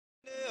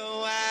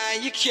why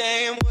you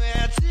came.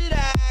 Where did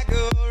I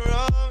go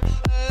wrong?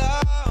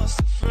 I lost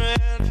a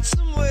friend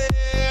somewhere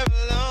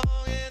along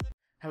in the...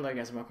 Hello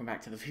guys and welcome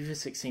back to the FIFA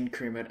 16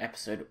 career mode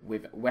episode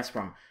with West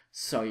Brom.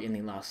 So in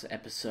the last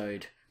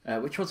episode,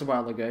 which was a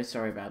while ago,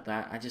 sorry about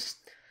that, I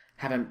just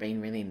haven't been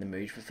really in the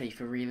mood for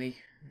FIFA really.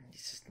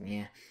 It's just,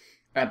 yeah.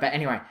 But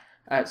anyway,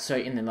 so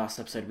in the last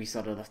episode we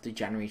started off the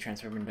January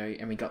transfer window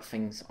and we got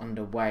things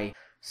underway.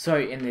 So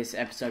in this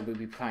episode we'll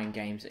be playing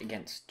games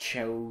against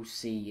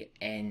Chelsea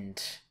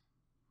and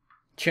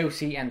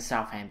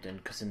Southampton,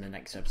 because in the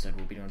next episode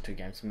we'll be doing 2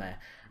 games from there.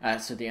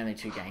 So the only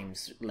 2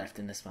 games left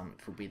in this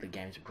month will be the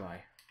games we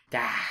play.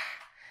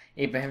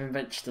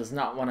 Ibrahimovic does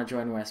not want to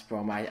join West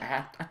Brom.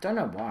 I don't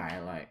know why.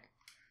 Like,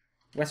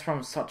 West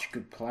Brom's such a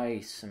good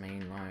place. I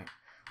mean, like,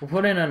 we'll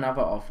put in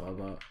another offer,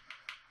 but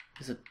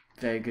there's a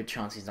very good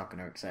chance he's not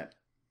going to accept.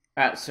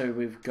 So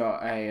we've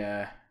got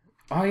a...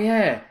 oh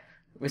yeah!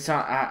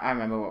 I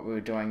remember what we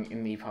were doing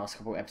in the past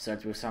couple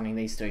episodes. We were signing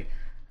these 2.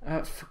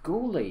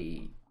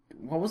 Faguli.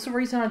 What was the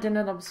reason I didn't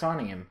end up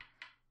signing him?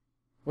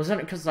 Wasn't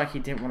it because, like, he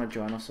didn't want to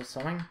join us or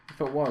something? If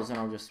it was, then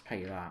I'll just pay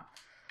you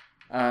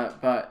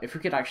that. But if we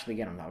could actually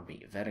get him, that would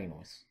be very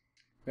nice.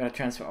 We got a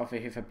transfer offer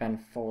here for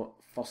Ben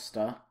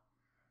Foster.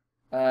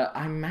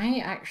 I may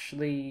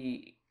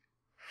actually...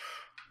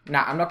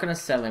 Nah, I'm not going to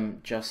sell him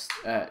just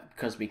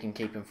because we can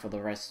keep him for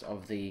the rest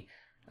of the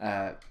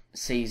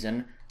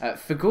season.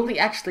 Faguli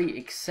actually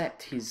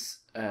accept his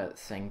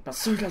thing, but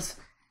so does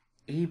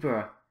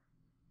Ibra.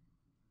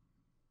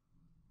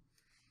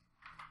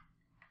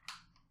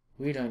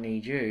 We don't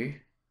need you.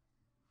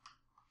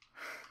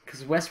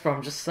 Because West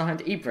Brom just signed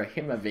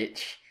Ibrahimovic.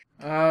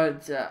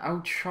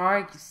 I'll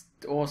try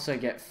to also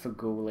get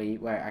Faguli,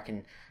 where I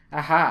can...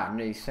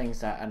 new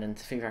things that add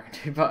into FIFA I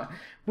can do, but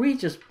we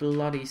just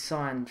bloody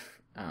signed...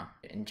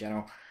 in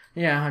general.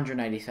 Yeah,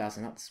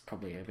 180,000, that's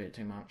probably a bit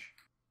too much.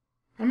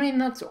 I mean,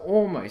 that's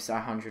almost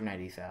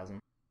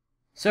 180,000.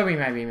 So we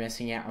may be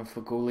missing out on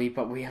Faguli,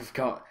 but we have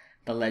got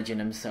the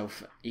legend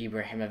himself,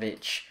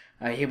 Ibrahimovic.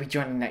 He'll be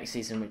joining next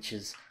season, which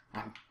is...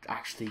 I'm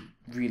actually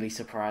really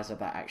surprised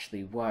that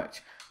actually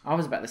worked. I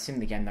was about to sim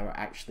the game they were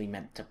actually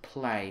meant to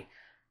play.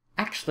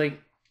 Actually,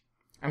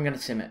 I'm going to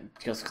sim it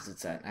just because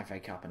it's an FA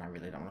Cup and I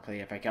really don't want to play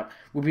the FA Cup.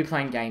 We'll be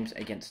playing games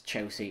against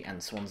Chelsea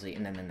and Swansea,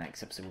 and then the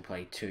next episode we'll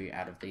play 2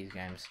 out of these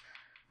games.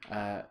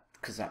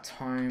 Because that's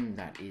home,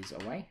 that is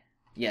away.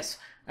 Yes.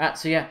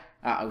 So yeah,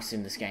 I'll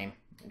sim this game.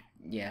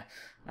 Yeah,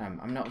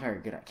 I'm not very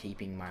good at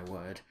keeping my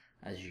word,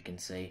 as you can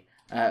see.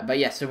 But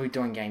yeah, so we're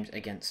doing games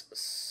against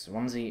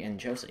Swansea and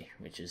Chelsea,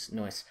 which is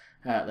nice.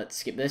 Let's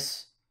skip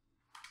this.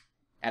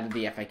 Out of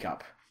the FA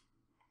Cup.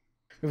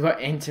 We've got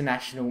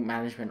international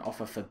management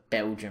offer for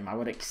Belgium. I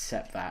would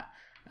accept that.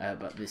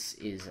 But this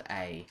is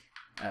a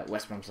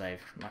West Brom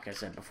save, like I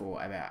said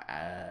before, about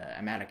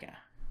America.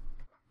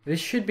 This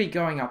should be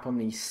going up on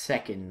the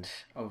 2nd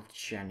of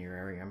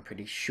January, I'm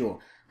pretty sure.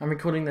 I'm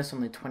recording this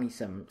on the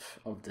 27th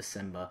of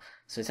December,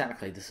 so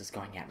technically this is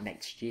going out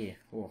next year.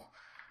 Oh.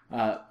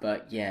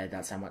 But yeah,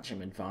 that's how much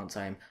in advance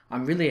I am.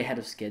 I'm really ahead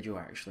of schedule,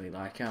 actually.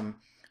 Like,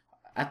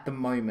 at the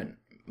moment,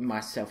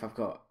 myself, I've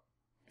got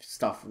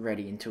stuff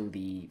ready until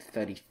the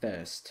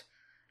 31st.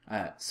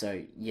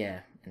 So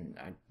yeah, and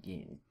yeah,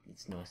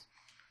 it's nice.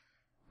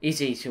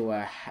 Easy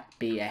to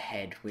be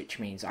ahead, which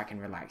means I can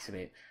relax a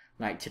bit.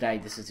 Like today,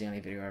 this is the only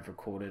video I've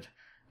recorded.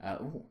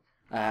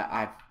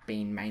 I've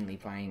been mainly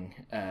playing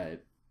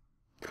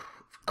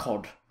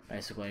COD,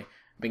 basically.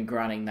 Been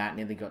grinding that,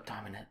 nearly got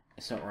diamond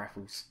assault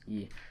rifles.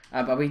 Yeah,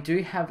 but we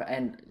do have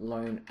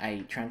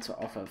a transfer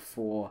offer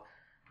for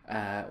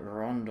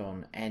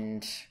Rondon,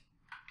 and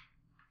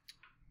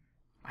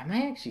I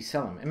may actually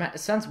sell him. It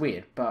sounds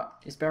weird, but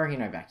is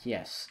Berahino back?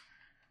 Yes.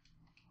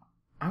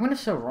 I'm going to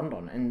sell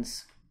Rondon,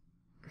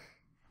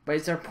 but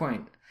is there a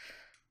point?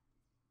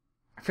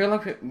 I feel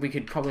like we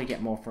could probably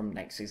get more from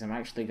next season. I'm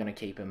actually going to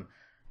keep him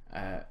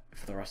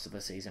for the rest of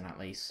the season at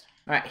least.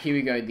 Alright, here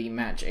we go, the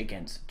match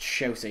against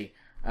Chelsea.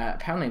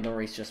 Apparently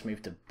Lloris just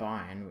moved to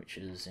Bayern, which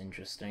is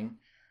interesting.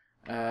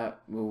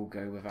 We'll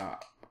go with our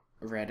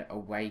red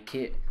away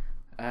kit.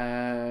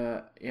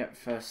 Yep,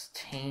 first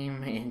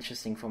team.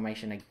 Interesting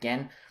formation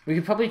again. We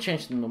could probably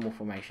change the normal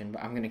formation,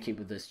 but I'm going to keep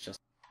with this just...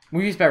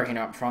 We'll use Berahino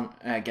up front,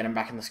 get him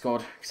back in the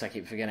squad, because I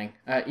keep forgetting.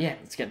 Yeah,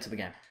 let's get to the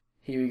game.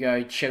 Here we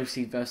go,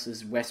 Chelsea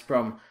versus West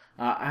Brom.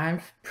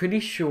 I'm pretty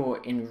sure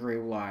in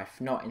real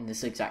life, not in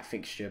this exact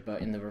fixture,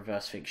 but in the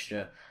reverse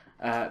fixture,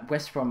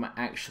 West Brom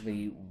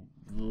actually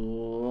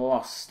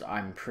lost,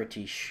 I'm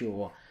pretty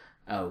sure.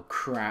 Oh,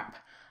 crap.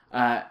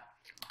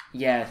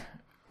 Yeah,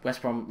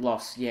 West Brom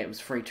lost. Yeah, it was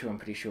 3-2, I'm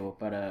pretty sure.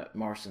 But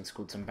Morrison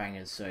scored some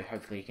bangers, so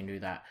hopefully he can do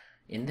that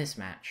in this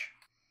match.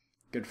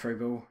 Good through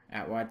ball,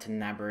 out wide to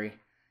Nabry.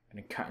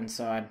 Gonna cut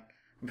inside.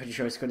 I'm pretty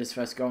sure he scored his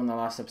first goal in the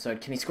last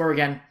episode. Can he score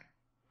again?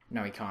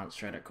 No, he can't.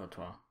 Straight at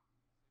Courtois.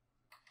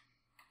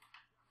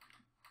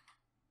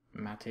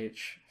 Matic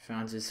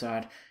finds his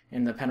side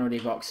in the penalty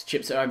box.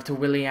 Chips it over to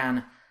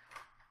Willian.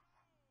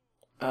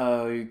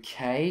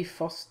 Okay,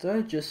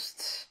 Foster,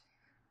 just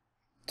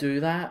do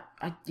that.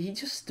 He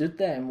just stood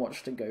there and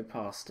watched it go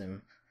past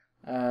him.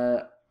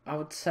 I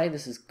would say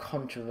this is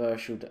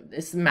controversial.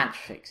 It's match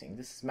fixing.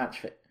 This is match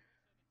fit.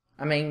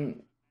 I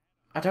mean,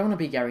 I don't want to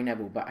be Gary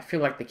Neville, but I feel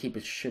like the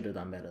keepers should have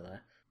done better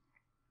there.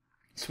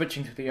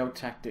 Switching to the old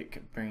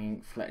tactic,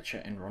 bringing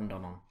Fletcher and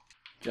Rondon on.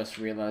 Just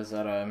realised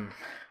that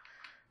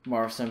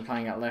Morrison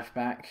playing at left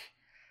back.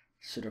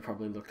 Should have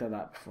probably looked at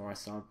that before I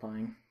started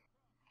playing.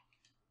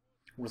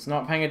 Was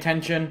not paying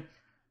attention.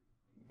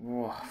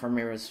 Whoa,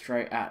 Ramirez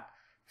straight at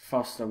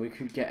Foster. We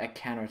could get a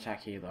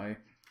counter-attack here though.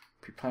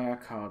 If we play our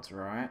cards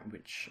right,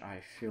 which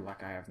I feel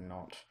like I have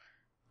not.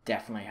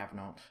 Definitely have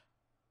not.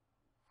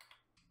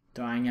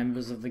 Dying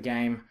embers of the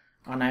game.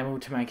 Unable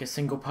to make a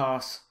single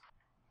pass.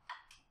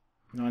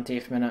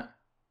 90th minute.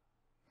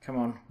 Come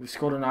on, we've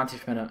scored a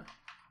 90th minute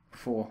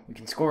before. We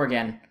can score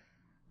again.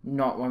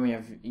 Not when we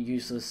have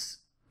useless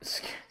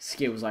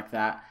skills like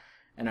that.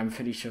 And I'm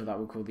pretty sure that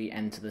will call the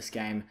end to this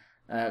game.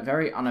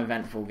 Very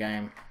uneventful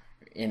game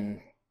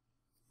in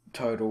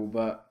total,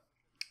 but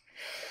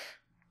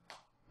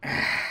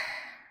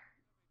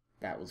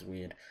that was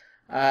weird.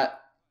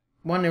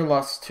 1-0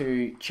 loss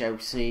to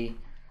Chelsea.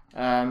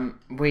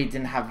 We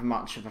didn't have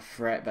much of a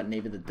threat, but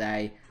neither did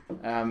they.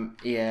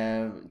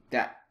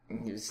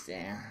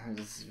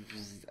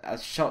 Our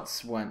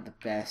shots weren't the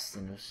best,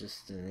 and it was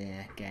just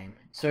a game.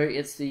 So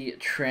it's the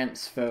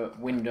transfer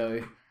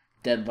window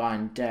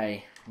deadline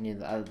day. Near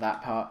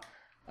that part.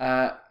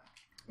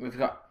 We've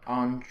got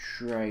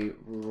Andre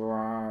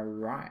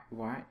right.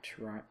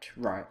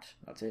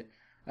 That's it.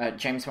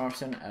 James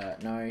Morrison.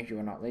 No, you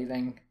are not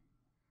leaving.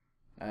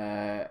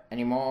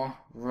 Anymore.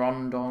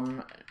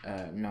 Rondon.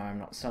 No, I'm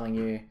not selling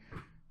you.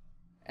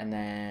 And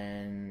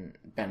then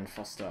Ben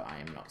Foster, I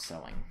am not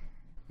selling.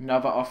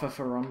 Another offer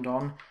for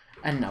Rondon.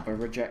 Another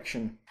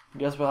rejection.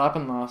 Guess what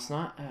happened last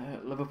night?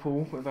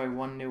 Liverpool with a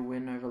 1-0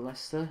 win over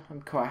Leicester.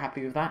 I'm quite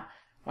happy with that.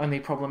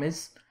 Only problem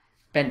is,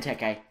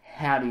 Benteke,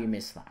 how do you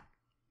miss that?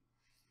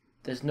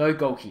 There's no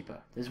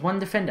goalkeeper. There's one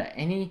defender.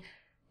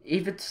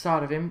 Either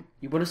side of him,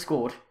 you would have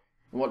scored.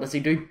 And what does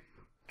he do?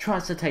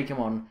 Tries to take him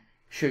on.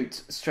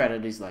 Shoots straight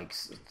at his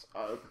legs.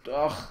 There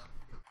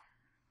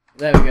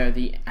we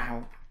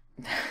go.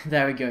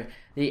 There we go.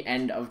 The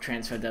end of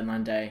transfer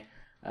deadline day.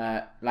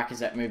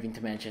 Lacazette moving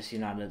to Manchester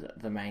United,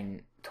 the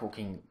main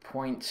talking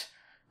point.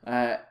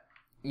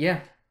 Yeah,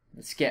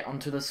 let's get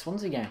onto the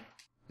Swansea game.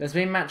 There's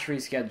been match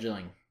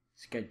rescheduling.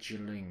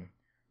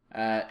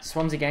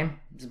 Swansea game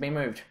has been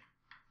moved.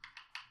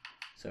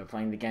 So we're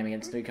playing the game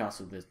against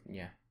Newcastle.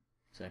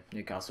 So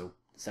Newcastle,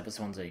 except for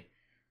Swansea.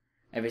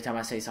 Every time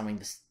I say something,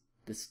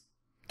 this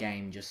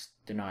game just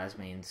denies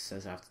me and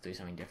says I have to do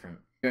something different.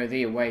 Go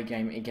the away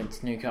game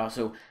against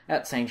Newcastle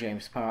at St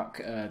James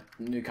Park.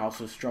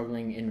 Newcastle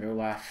struggling in real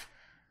life,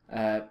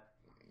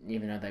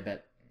 even though they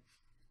bet.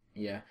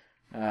 Yeah,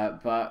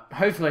 but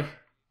hopefully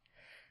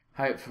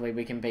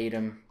we can beat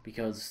them,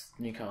 because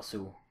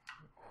Newcastle,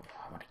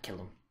 I want to kill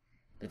them.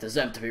 They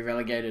deserve to be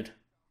relegated.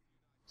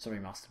 Sorry,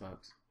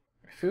 Masterbugs.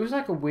 It feels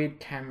like a weird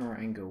camera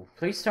angle.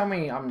 Please tell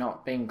me I'm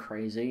not being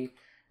crazy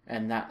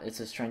and that it's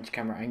a strange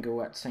camera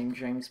angle at St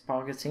James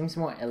Park. It seems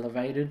more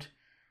elevated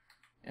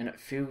and it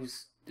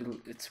feels,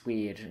 it's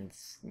weird and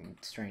it's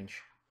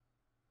strange.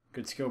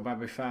 Good skill by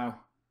Buffal.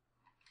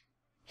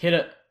 Hit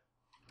it.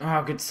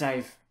 Oh, good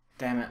save.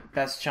 Damn it.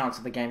 Best chance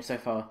of the game so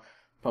far.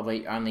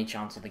 Probably only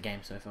chance of the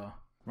game so far.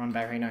 Run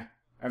Barrino.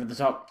 Over the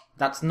top.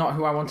 That's not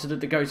who I wanted it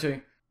to go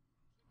to.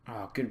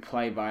 Oh, good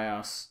play by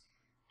us.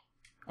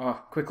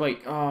 Oh, quickly.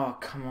 Oh,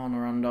 come on,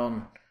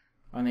 Rondon.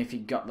 Only if you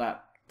got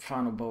that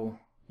final ball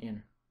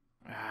in.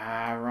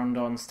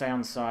 Rondon, stay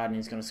on side, and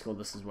he's going to score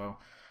this as well.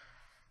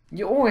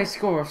 You always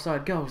score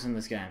offside goals in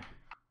this game.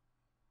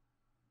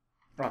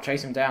 Oh,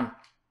 chase him down.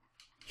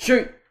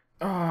 Shoot!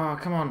 Oh,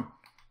 come on.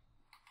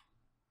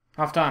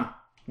 Half time.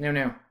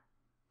 0-0.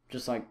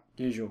 Just like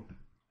usual.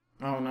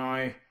 Oh,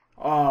 no.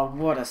 Oh,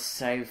 what a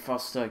save,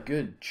 Foster.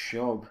 Good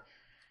job.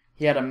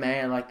 He had a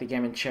mare like the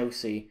game in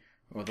Chelsea,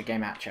 or the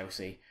game at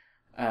Chelsea.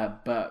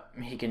 But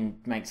he can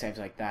make saves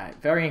like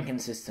that. Very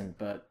inconsistent,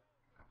 but...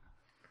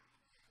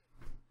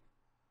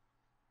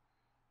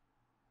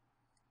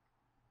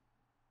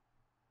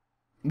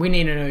 we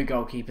need a new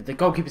goalkeeper. The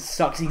goalkeeper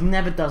sucks. He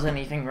never does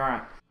anything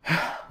right.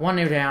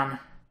 1-0 down.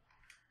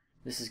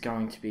 This is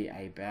going to be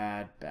a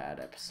bad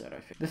episode,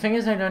 I think. The thing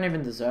is, they don't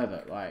even deserve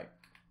it. Like,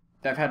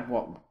 they've had,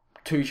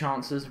 2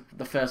 chances?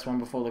 The first one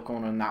before the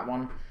corner and that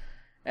one.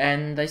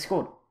 And they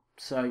scored.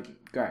 So,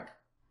 great.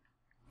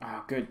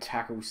 Oh, good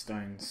tackle,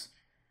 Stones.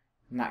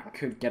 And that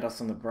could get us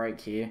on the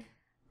break here.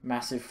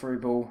 Massive through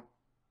ball.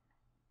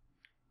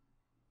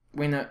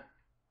 Win it.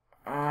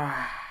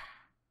 Oh,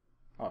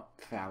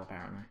 foul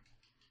apparently.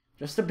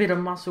 Just a bit of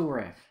muscle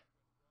ref.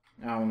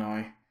 Oh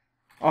no.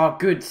 Oh,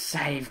 good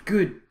save.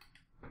 Good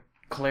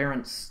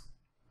clearance.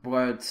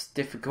 Words.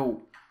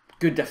 Difficult.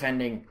 Good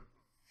defending.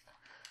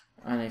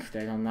 And if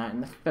they'd done that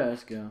in the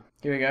first goal.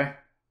 Here we go.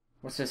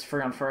 What's this?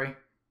 3-on-3.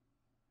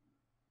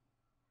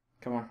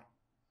 Come on.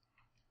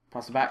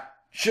 Pass it back.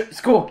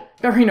 Score!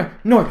 Barrino!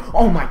 No!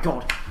 Oh my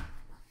god!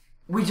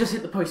 We just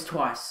hit the post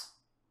twice.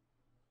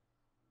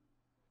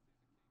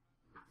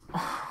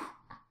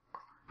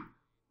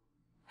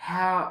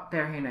 How,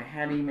 Berahino,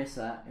 how do you miss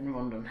that? And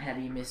Rondon, how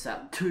do you miss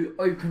that? 2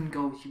 open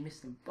goals, you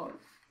missed them both.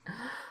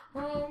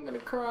 Oh, I'm gonna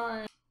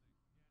cry.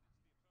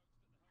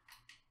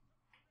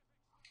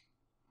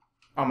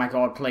 Oh my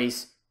god,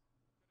 please.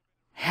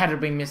 How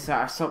did we miss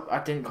that?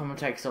 I didn't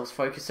commentate because I was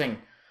focusing.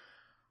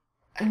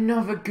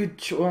 Another good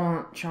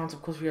chance.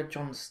 Of course, we had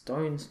John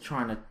Stones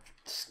trying to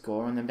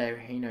score and then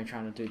Berahino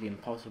trying to do the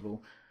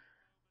impossible.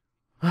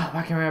 Oh,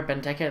 why can't we have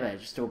Benteke there?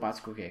 Just do a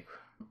bicycle kick.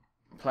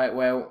 Play it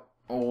well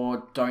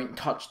or don't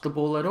touch the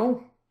ball at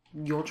all.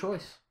 Your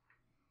choice.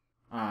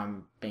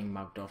 I'm being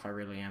mugged off, I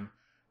really am.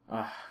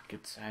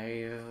 Good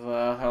save.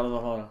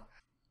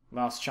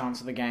 Last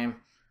chance of the game.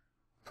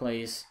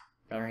 Please,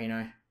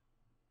 Berahino.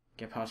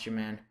 Get past your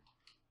man.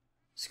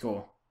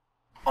 Score.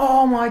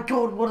 Oh my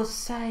god, what a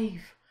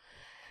save!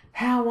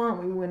 How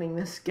aren't we winning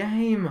this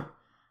game?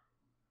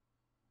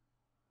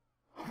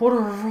 What a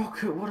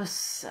rocket, what a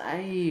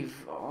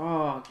save.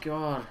 Oh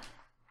god.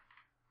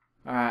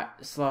 Alright,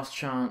 it's last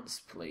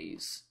chance,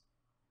 please.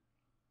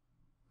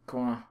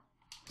 Corner.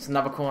 It's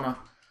another corner.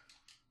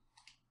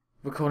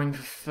 Recording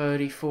for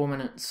 34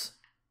 minutes.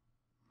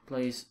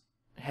 Please.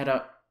 Head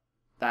up.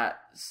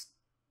 That's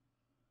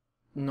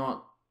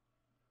not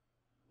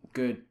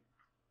good.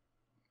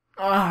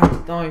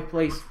 No,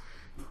 please.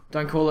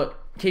 Don't call it.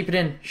 Keep it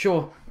in.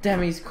 Sure.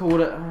 Damn, he's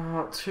called it.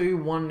 2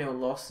 1-0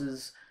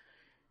 losses.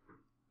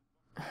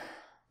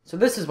 So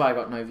this is why I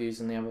got no views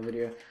in the other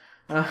video.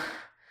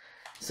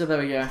 So there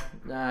we go.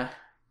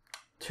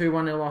 2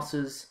 1-0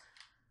 losses.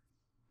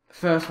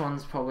 First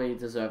one's probably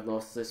deserved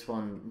loss. This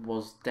one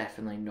was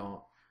definitely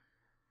not.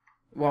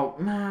 Well,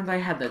 man, they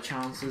had their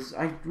chances.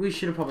 We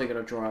should have probably got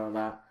a draw out of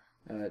that.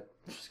 I'm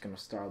just going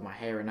to start with my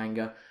hair in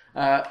anger.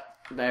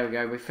 There we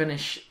go. We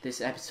finish this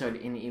episode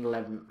in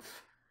 11th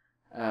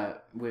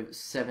with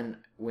 7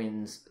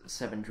 wins,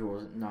 7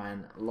 draws,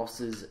 9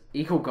 losses,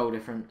 equal goal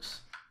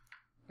difference,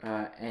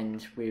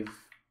 and with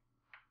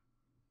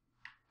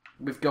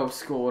goals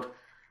scored.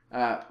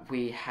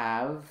 We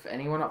have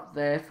anyone up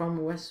there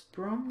from West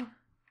Brom?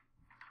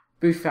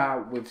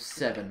 Buffal with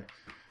 7.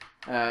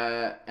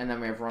 And then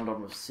we have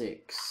Rondon with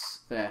 6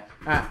 there.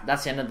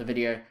 That's the end of the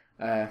video.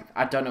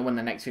 I don't know when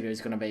the next video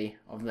is going to be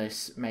of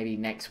this. Maybe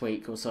next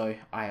week or so.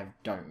 I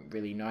don't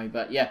really know.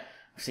 But yeah,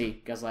 I'll see you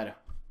guys later.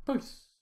 Peace.